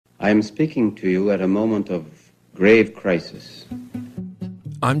I am speaking to you at a moment of grave crisis.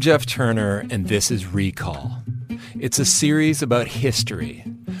 I'm Jeff Turner, and this is Recall. It's a series about history.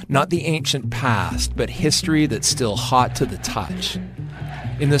 Not the ancient past, but history that's still hot to the touch.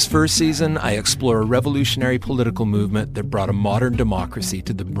 In this first season, I explore a revolutionary political movement that brought a modern democracy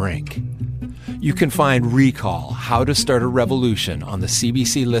to the brink. You can find Recall, How to Start a Revolution on the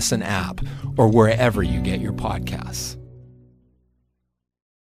CBC Listen app or wherever you get your podcasts.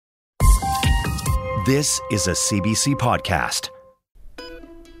 This is a CBC podcast.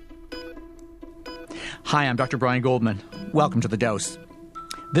 Hi, I'm Dr. Brian Goldman. Welcome to The Dose.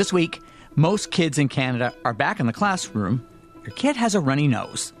 This week, most kids in Canada are back in the classroom. Your kid has a runny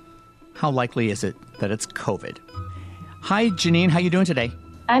nose. How likely is it that it's COVID? Hi, Janine. How you doing today?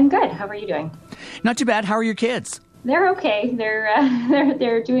 I'm good. How are you doing? Not too bad. How are your kids? They're okay.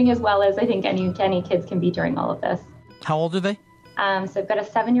 They're doing as well as I think any kids can be during all of this. How old are they? So I've got a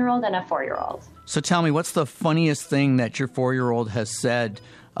 7-year-old and a 4-year-old. So tell me, what's the funniest thing that your 4-year-old has said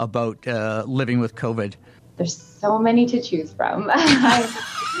about living with COVID? There's so many to choose from.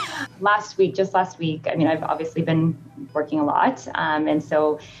 Last week, I mean, I've obviously been working a lot. And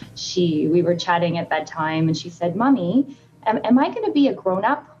so we were chatting at bedtime and she said, "Mommy, am I going to be a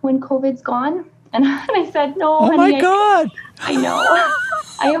grown-up when COVID's gone?" And I said, "No, honey, my God. I know.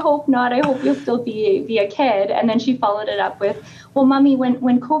 I hope not. I hope you'll still be a kid." And then she followed it up with, "Well, Mommy,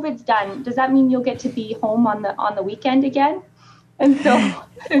 when COVID's done, does that mean you'll get to be home on the weekend again?" And so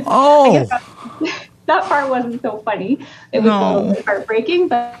I guess that part wasn't so funny. It was a little bit heartbreaking,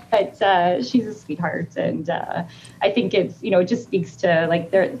 but she's a sweetheart. And I think it's, it just speaks to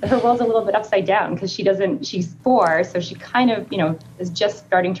like her world's a little bit upside down because she's 4. So she kind of, is just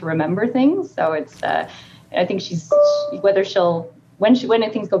starting to remember things. So it's, I think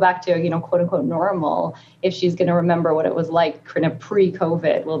when things go back to, quote unquote normal, if she's going to remember what it was like kind of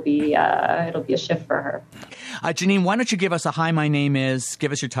pre-COVID, it'll be a shift for her. Janine, why don't you give us a hi, my name is,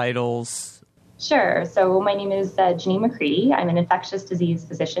 give us your titles. Sure. So my name is Janine McCready. I'm an infectious disease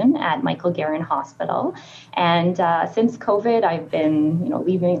physician at Michael Garron Hospital. And since COVID, I've been,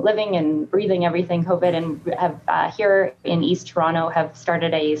 living and breathing everything COVID, and have here in East Toronto have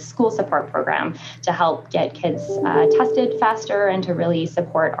started a school support program to help get kids tested faster and to really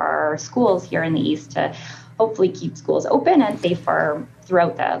support our schools here in the East to hopefully keep schools open and safe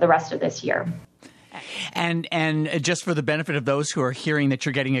throughout the rest of this year. And just for the benefit of those who are hearing that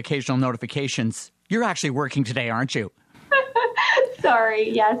you're getting occasional notifications, you're actually working today, aren't you? Sorry.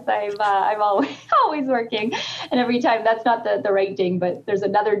 Yes, I'm always working. And every time, that's not the right ding, but there's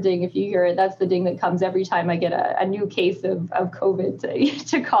another ding. If you hear it, that's the ding that comes every time I get a new case of COVID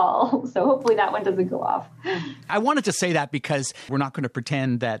to call. So hopefully that one doesn't go off. I wanted to say that because we're not going to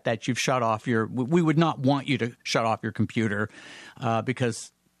pretend that you've shut off we would not want you to shut off your computer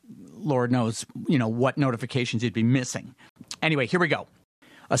because Lord knows, what notifications you'd be missing. Anyway, here we go.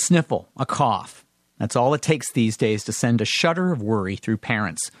 A sniffle, a cough. That's all it takes these days to send a shudder of worry through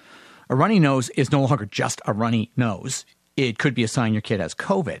parents. A runny nose is no longer just a runny nose. It could be a sign your kid has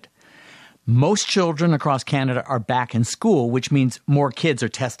COVID. Most children across Canada are back in school, which means more kids are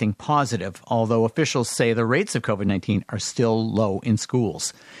testing positive, although officials say the rates of COVID-19 are still low in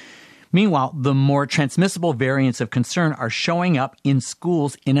schools. Meanwhile, the more transmissible variants of concern are showing up in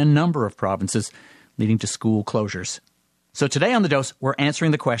schools in a number of provinces, leading to school closures. So today on The Dose, we're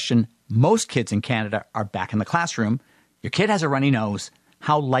answering the question, most kids in Canada are back in the classroom. Your kid has a runny nose.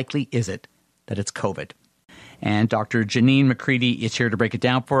 How likely is it that it's COVID? And Dr. Janine McCready is here to break it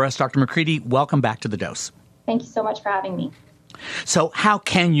down for us. Dr. McCready, welcome back to The Dose. Thank you so much for having me. So how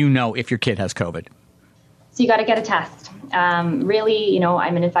can you know if your kid has COVID? So you got to get a test. Really,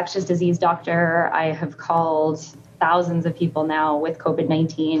 I'm an infectious disease doctor. I have called thousands of people now with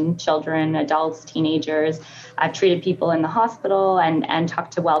COVID-19, children, adults, teenagers. I've treated people in the hospital and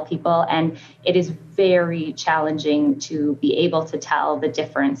talked to well people. And it is very challenging to be able to tell the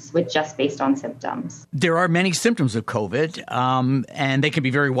difference just based on symptoms. There are many symptoms of COVID, and they can be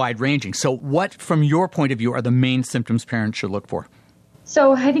very wide-ranging. So what, from your point of view, are the main symptoms parents should look for?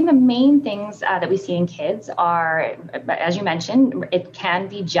 So I think the main things that we see in kids are, as you mentioned, it can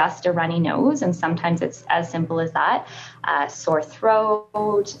be just a runny nose, and sometimes it's as simple as that, sore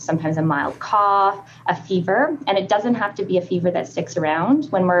throat, sometimes a mild cough, a fever, and it doesn't have to be a fever that sticks around.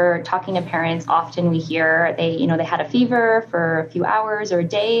 When we're talking to parents, often we hear they had a fever for a few hours or a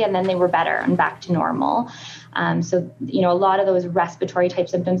day, and then they were better and back to normal. So, a lot of those respiratory type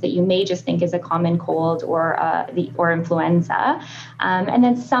symptoms that you may just think is a common cold or influenza. And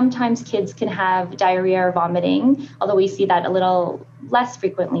then sometimes kids can have diarrhea or vomiting, although we see that a little less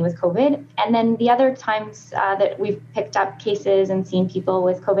frequently with COVID. And then the other times that we've picked up cases and seen people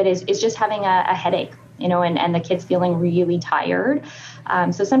with COVID is just having a headache, and the kids feeling really tired.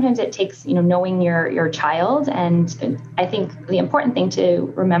 So sometimes it takes, knowing your child. And I think the important thing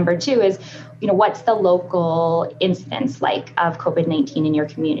to remember too is, what's the local incidence like of COVID-19 in your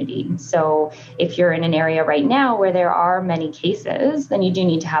community? So if you're in an area right now where there are many cases, then you do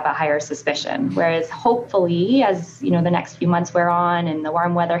need to have a higher suspicion. Whereas hopefully, as the next few months wear on and the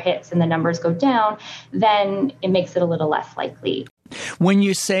warm weather hits and the numbers go down, then it makes it a little less likely. When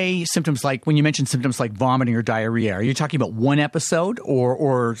you say when you mention symptoms like vomiting or diarrhea, are you talking about one episode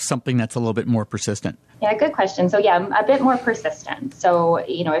or something that's a little bit more persistent? Yeah, good question. So yeah, a bit more persistent. So,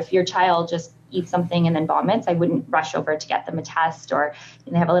 if your child just eats something and then vomits, I wouldn't rush over to get them a test, or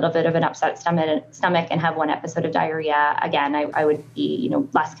they have a little bit of an upset stomach and have one episode of diarrhea. Again, I would be,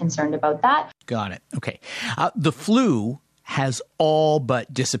 less concerned about that. Got it. Okay. The flu has all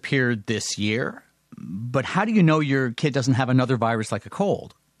but disappeared this year. But how do you know your kid doesn't have another virus like a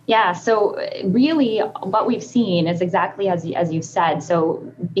cold? Yeah, so really what we've seen is exactly as you've said.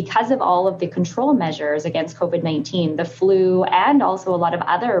 So because of all of the control measures against COVID-19, the flu and also a lot of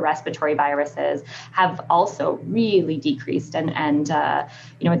other respiratory viruses have also really decreased. And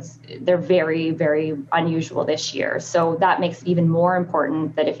they're very, very unusual this year. So that makes it even more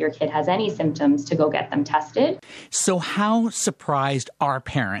important that if your kid has any symptoms to go get them tested. So how surprised are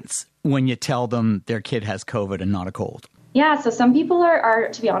parents when you tell them their kid has COVID and not a cold? Yeah, so some people are,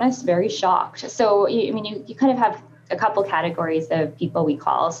 to be honest, very shocked. So, you kind of have a couple categories of people we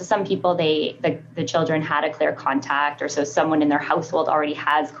call. So some people, the children had a clear contact, or so someone in their household already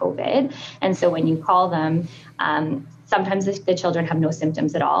has COVID. And so when you call them, sometimes the children have no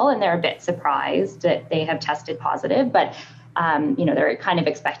symptoms at all, and they're a bit surprised that they have tested positive. But they're kind of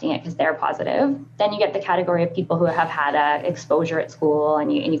expecting it because they're positive. Then you get the category of people who have had a exposure at school,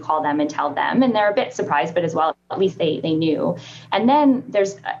 and you call them and tell them, and they're a bit surprised, but as well, at least they knew. And then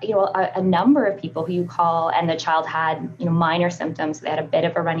there's a number of people who you call, and the child had minor symptoms. They had a bit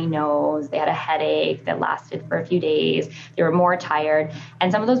of a runny nose, they had a headache that lasted for a few days, they were more tired,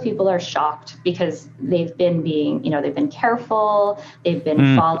 and some of those people are shocked because they've been they've been careful, they've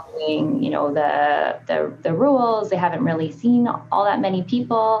been following the rules, they haven't really seen all that many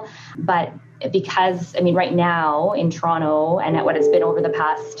people. But because, right now in Toronto, and at what it's been over the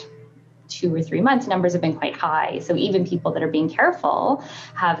past 2 or 3 months, numbers have been quite high. So even people that are being careful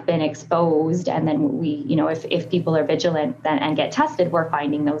have been exposed. And then we, if people are vigilant and get tested, we're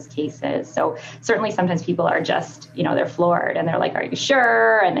finding those cases. So certainly sometimes people are just, they're floored and they're like, are you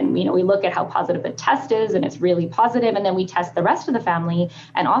sure? And then, we look at how positive the test is, and it's really positive. And then we test the rest of the family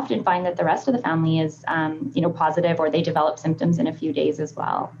and often find that the rest of the family is, positive, or they develop symptoms in a few days as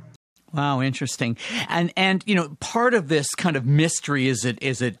well. Wow, interesting. And part of this kind of mystery, is it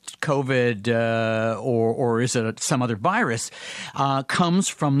COVID or is it some other virus, comes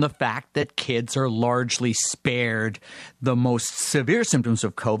from the fact that kids are largely spared the most severe symptoms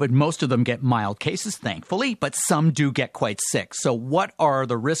of COVID. Most of them get mild cases, thankfully, but some do get quite sick. So what are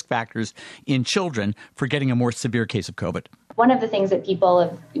the risk factors in children for getting a more severe case of COVID? One of the things that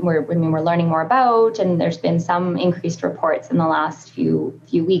people we're learning more about, and there's been some increased reports in the last few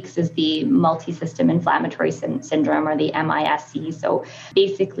weeks, is the multi-system inflammatory syndrome, or the MISC. So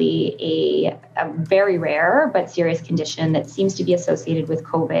basically a very rare but serious condition that seems to be associated with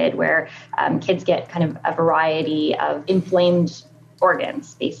COVID, where kids get kind of a variety of inflamed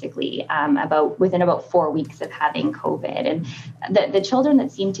organs, basically, within about 4 weeks of having COVID. And the children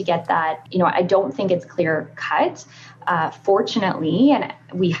that seem to get that, I don't think it's clear cut. Fortunately, and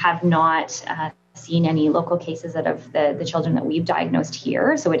we have not seen any local cases out of the children that we've diagnosed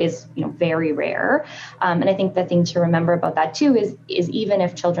here. So it is, very rare. And I think the thing to remember about that too is even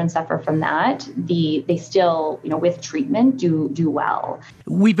if children suffer from that, they still, with treatment do well.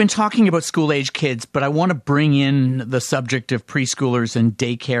 We've been talking about school age kids, but I want to bring in the subject of preschoolers and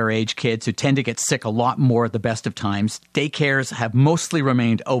daycare age kids who tend to get sick a lot more at the best of times. Daycares have mostly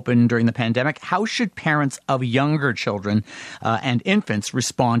remained open during the pandemic. How should parents of younger children and infants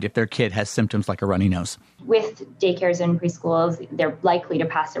respond if their kid has symptoms like a runny nose? With daycares and preschools, they're likely to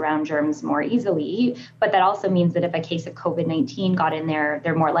pass around germs more easily, but that also means that if a case of COVID-19 got in there,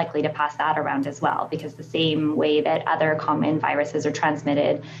 they're more likely to pass that around as well, because the same way that other common viruses are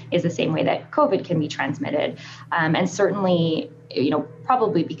transmitted is the same way that COVID can be transmitted. And certainly,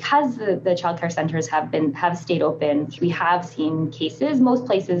 probably because the childcare centers have stayed open, we have seen cases. Most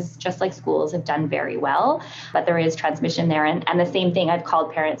places, just like schools, have done very well, but there is transmission there. And the same thing, I've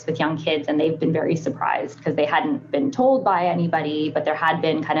called parents with young kids and they've been very surprised because they hadn't been told by anybody, but there had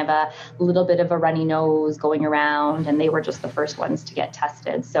been kind of a little bit of a runny nose going around and they were just the first ones to get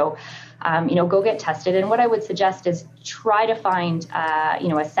tested. So, go get tested. And what I would suggest is try to find,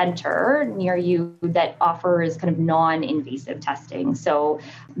 a center near you that offers kind of non-invasive testing. So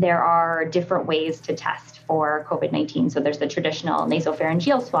there are different ways to test for COVID-19. So there's the traditional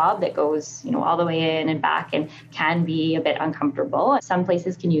nasopharyngeal swab that goes, all the way in and back and can be a bit uncomfortable. Some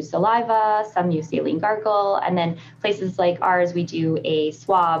places can use saliva, some use saline gargle. And then places like ours, we do a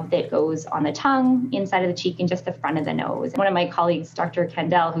swab that goes on the tongue, inside of the cheek, and just the front of the nose. One of my colleagues, Dr.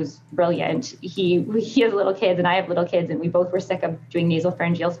 Kendall, who's brilliant, he has little kids and I have little kids, and we both were sick of doing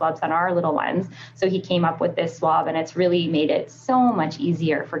nasopharyngeal swabs on our little ones. So he came up with this swab, and it's really made it so much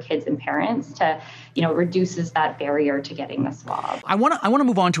easier for kids and parents to, reduces that barrier to getting the swab. I want to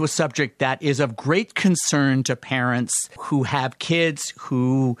move on to a subject that is of great concern to parents who have kids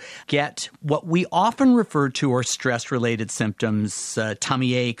who get what we often refer to are stress-related symptoms,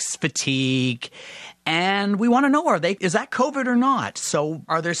 tummy aches, fatigue. And we want to know, is that COVID or not? So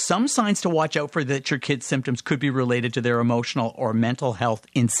are there some signs to watch out for that your kids' symptoms could be related to their emotional or mental health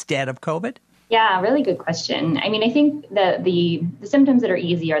instead of COVID? Yeah, really good question. I mean, I think the symptoms that are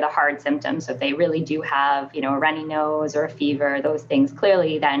easy are the hard symptoms. So if they really do have, a runny nose or a fever, those things,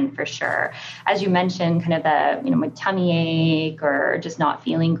 clearly then for sure. As you mentioned, kind of the, tummy ache or just not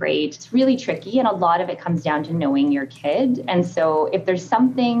feeling great, it's really tricky. And a lot of it comes down to knowing your kid. And so if there's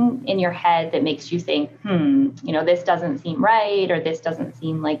something in your head that makes you think, this doesn't seem right, or this doesn't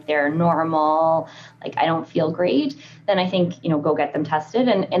seem like they're normal, like I don't feel great, then I think, go get them tested.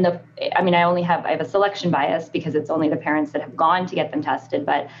 And I have a selection bias because it's only the parents that have gone to get them tested.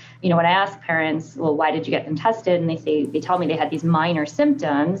 But, when I ask parents, well, why did you get them tested? And they tell me they had these minor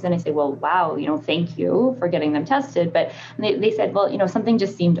symptoms. And I say, well, wow, thank you for getting them tested. But they said, well, something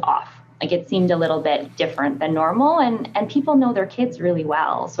just seemed off. Like it seemed a little bit different than normal, and people know their kids really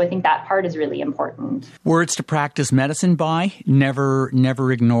well. So I think that part is really important. Words to practice medicine by: never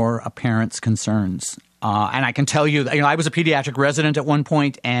ignore a parent's concerns. And I can tell you, I was a pediatric resident at one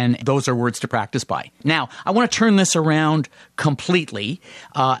point, and those are words to practice by. Now, I want to turn this around completely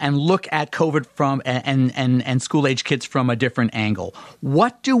and look at COVID from and school-age kids from a different angle.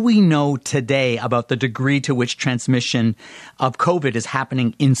 What do we know today about the degree to which transmission of COVID is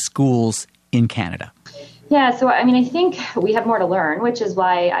happening in schools in Canada? Yeah, so I think we have more to learn, which is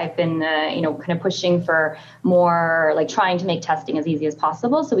why I've been, kind of pushing for more, like trying to make testing as easy as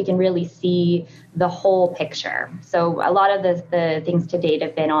possible so we can really see the whole picture. So a lot of the things to date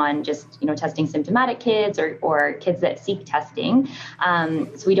have been on just, testing symptomatic kids or kids that seek testing.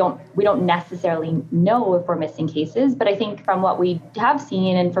 So we don't necessarily know if we're missing cases, but I think from what we have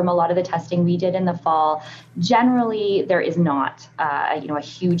seen and from a lot of the testing we did in the fall, generally there is not, a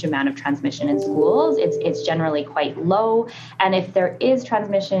huge amount of transmission in schools. It's generally quite low. And if there is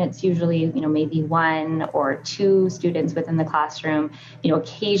transmission, it's usually, maybe one or two students within the classroom.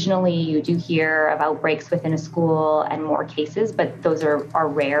 Occasionally you do hear of outbreaks within a school and more cases, but those are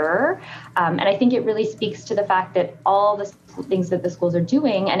rarer. And I think it really speaks to the fact that all the things that the schools are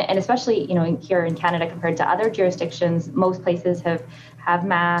doing, and especially, here in Canada compared to other jurisdictions, most places have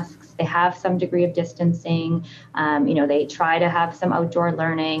masks. They have some degree of distancing. They try to have some outdoor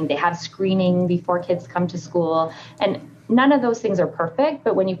learning. They have screening before kids come to school. And none of those things are perfect,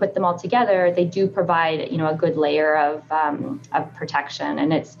 but when you put them all together, they do provide, a good layer of protection.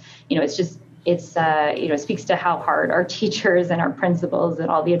 And it speaks to how hard our teachers and our principals and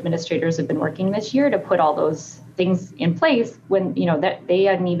all the administrators have been working this year to put all those things in place when, that they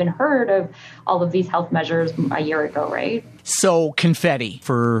hadn't even heard of all of these health measures a year ago, right? So confetti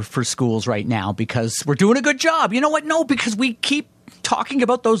for schools right now because we're doing a good job. You know what? No, because we keep talking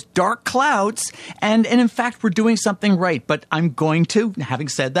about those dark clouds and in fact, we're doing something right. But having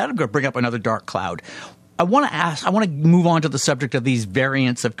said that, I'm going to bring up another dark cloud. I want to move on to the subject of these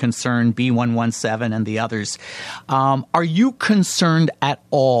variants of concern, B117 and the others. Are you concerned at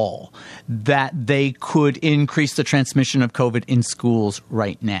all that they could increase the transmission of COVID in schools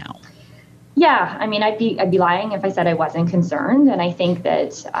right now? Yeah, I'd be lying if I said I wasn't concerned. And I think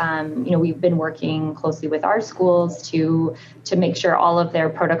that, we've been working closely with our schools to make sure all of their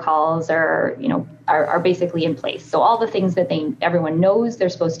protocols are, are basically in place. So all the things that everyone knows they're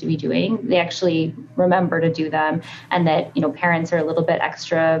supposed to be doing, they actually remember to do them, and that, parents are a little bit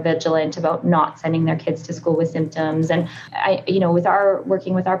extra vigilant about not sending their kids to school with symptoms. And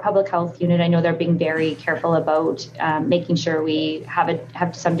working with our public health unit, I know they're being very careful about making sure we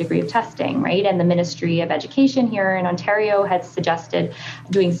have some degree of testing, right? And the Ministry of Education here in Ontario has suggested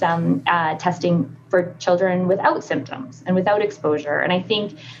doing some testing for children without symptoms and without exposure. And I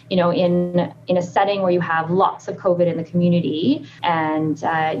think, in a setting where you have lots of COVID in the community and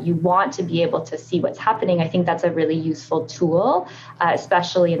you want to be able to see what's happening, I think that's a really useful tool,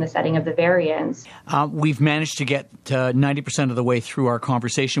 especially in the setting of the variants. We've managed to get 90% of the way through our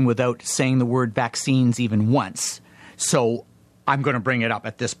conversation without saying the word vaccines even once. So I'm going to bring it up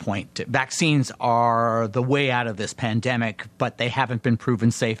at this point. Vaccines are the way out of this pandemic, but they haven't been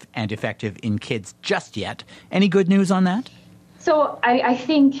proven safe and effective in kids just yet. Any good news on that? So I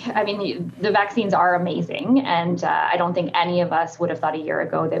think the vaccines are amazing. And I don't think any of us would have thought a year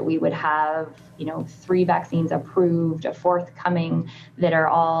ago that we would have, 3 vaccines approved, a 4th coming that are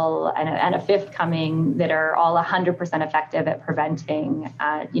all, and a 5th coming that are all 100% effective at preventing,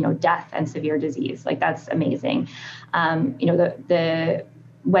 death and severe disease. Like, that's amazing.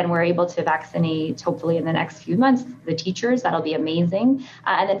 When we're able to vaccinate, hopefully in the next few months, the teachers, that'll be amazing.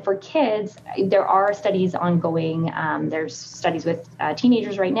 And then for kids, there are studies ongoing. There's studies with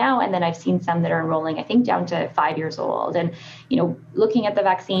teenagers right now, and then I've seen some that are enrolling, I think, down to 5 years old. And, looking at the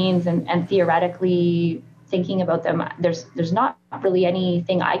vaccines and theoretically thinking about them, there's not really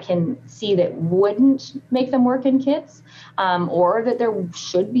anything I can see that wouldn't make them work in kids, or that there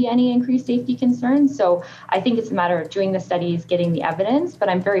should be any increased safety concerns. So I think it's a matter of doing the studies, getting the evidence, but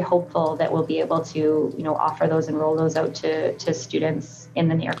I'm very hopeful that we'll be able to, offer those and roll those out to students in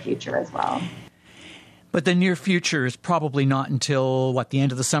the near future as well. But the near future is probably not until the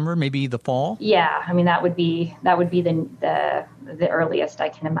end of the summer, maybe the fall? Yeah, that would be the earliest I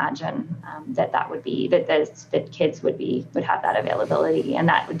can imagine that kids would have that availability, and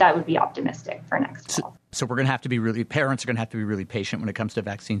that would be optimistic for next fall. So we're going to have to be parents are going to have to be really patient when it comes to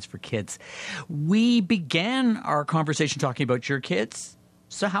vaccines for kids. We began our conversation talking about your kids.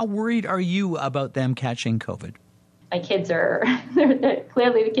 So how worried are you about them catching COVID? My kids they're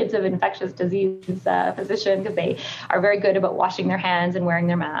clearly the kids of infectious disease physician, because they are very good about washing their hands and wearing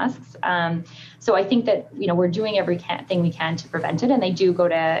their masks. So I think that, we're doing everything we can to prevent it. And they do go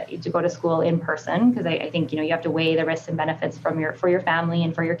to school in person, because I think, you have to weigh the risks and benefits for your family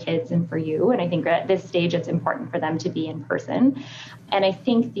and for your kids and for you. And I think at this stage, it's important for them to be in person. And I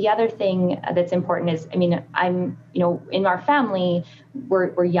think the other thing that's important is, I'm, in our family,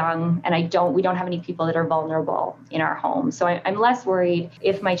 we're young, and we don't have any people that are vulnerable in our home. So I'm less worried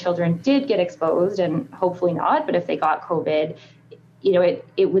if my children did get exposed, and hopefully not, but if they got COVID,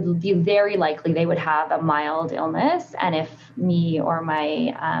 it would be very likely they would have a mild illness. And if me or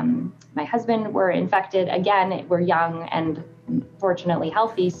my husband were infected, again, we're young and fortunately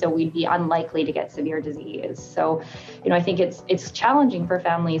healthy, so we'd be unlikely to get severe disease. So, I think it's challenging for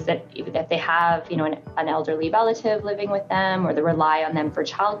families that they have, an elderly relative living with them, or they rely on them for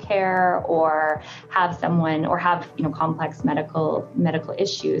childcare, or have complex medical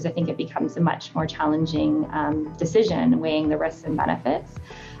issues. I think it becomes a much more challenging decision, weighing the risks and benefits.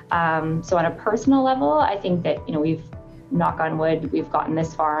 So on a personal level, I think that, we've, knock on wood, we've gotten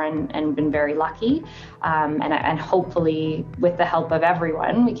this far and been very lucky. And hopefully, with the help of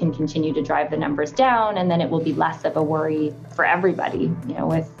everyone, we can continue to drive the numbers down, and then it will be less of a worry for everybody,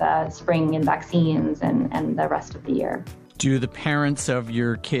 with spring and vaccines and the rest of the year. Do the parents of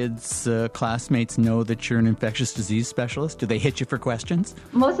your kids' classmates know that you're an infectious disease specialist? Do they hit you for questions?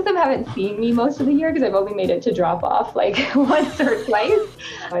 Most of them haven't seen me most of the year, because I've only made it to drop off once or twice.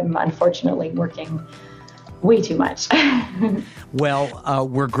 I'm unfortunately working way too much. Well,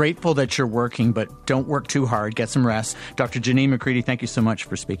 we're grateful that you're working, but don't work too hard. Get some rest. Dr. Janine McCready, thank you so much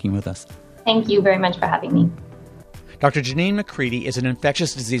for speaking with us. Thank you very much for having me. Dr. Janine McCready is an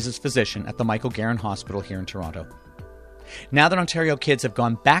infectious diseases physician at the Michael Garron Hospital here in Toronto. Now that Ontario kids have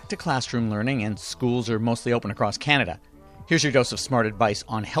gone back to classroom learning and schools are mostly open across Canada, here's your dose of smart advice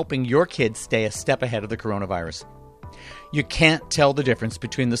on helping your kids stay a step ahead of the coronavirus. You can't tell the difference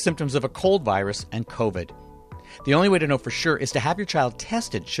between the symptoms of a cold virus and COVID. The only way to know for sure is to have your child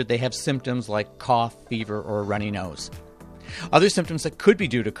tested should they have symptoms like cough, fever, or a runny nose. Other symptoms that could be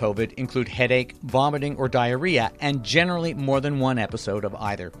due to COVID include headache, vomiting, or diarrhea, and generally more than one episode of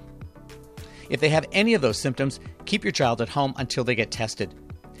either. If they have any of those symptoms, keep your child at home until they get tested.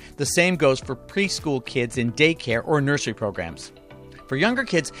 The same goes for preschool kids in daycare or nursery programs. For younger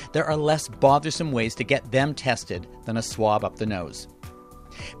kids, there are less bothersome ways to get them tested than a swab up the nose.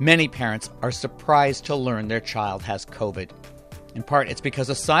 Many parents are surprised to learn their child has COVID. In part, it's because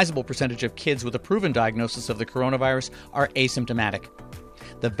a sizable percentage of kids with a proven diagnosis of the coronavirus are asymptomatic.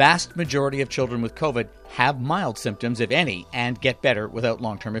 The vast majority of children with COVID have mild symptoms, if any, and get better without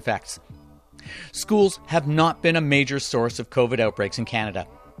long-term effects. Schools have not been a major source of COVID outbreaks in Canada.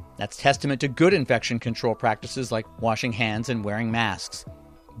 That's testament to good infection control practices like washing hands and wearing masks.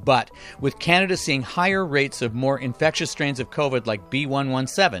 But with Canada seeing higher rates of more infectious strains of COVID like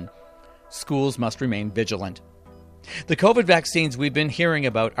B117, schools must remain vigilant. The COVID vaccines we've been hearing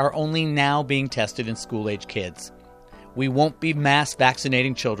about are only now being tested in school-age kids. We won't be mass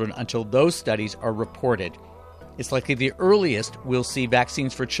vaccinating children until those studies are reported. It's likely the earliest we'll see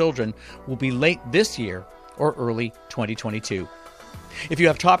vaccines for children will be late this year or early 2022. If you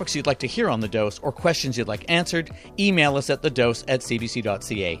have topics you'd like to hear on The Dose or questions you'd like answered, email us at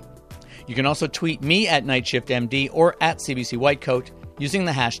thedose@cbc.ca. You can also tweet me at NightShiftMD or at CBC Whitecoat using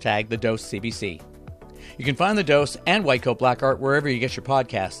the hashtag TheDoseCBC. You can find The Dose and Whitecoat Black Art wherever you get your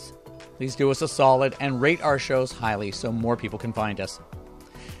podcasts. Please do us a solid and rate our shows highly so more people can find us.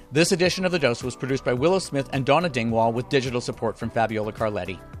 This edition of The Dose was produced by Willow Smith and Donna Dingwall with digital support from Fabiola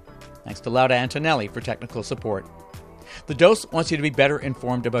Carletti. Thanks to Lauda Antonelli for technical support. The Dose wants you to be better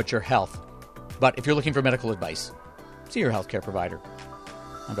informed about your health. But if you're looking for medical advice, see your healthcare provider.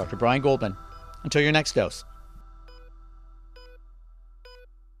 I'm Dr. Brian Goldman. Until your next dose.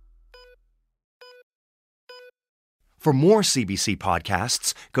 For more CBC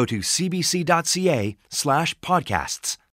podcasts, go to cbc.ca/podcasts.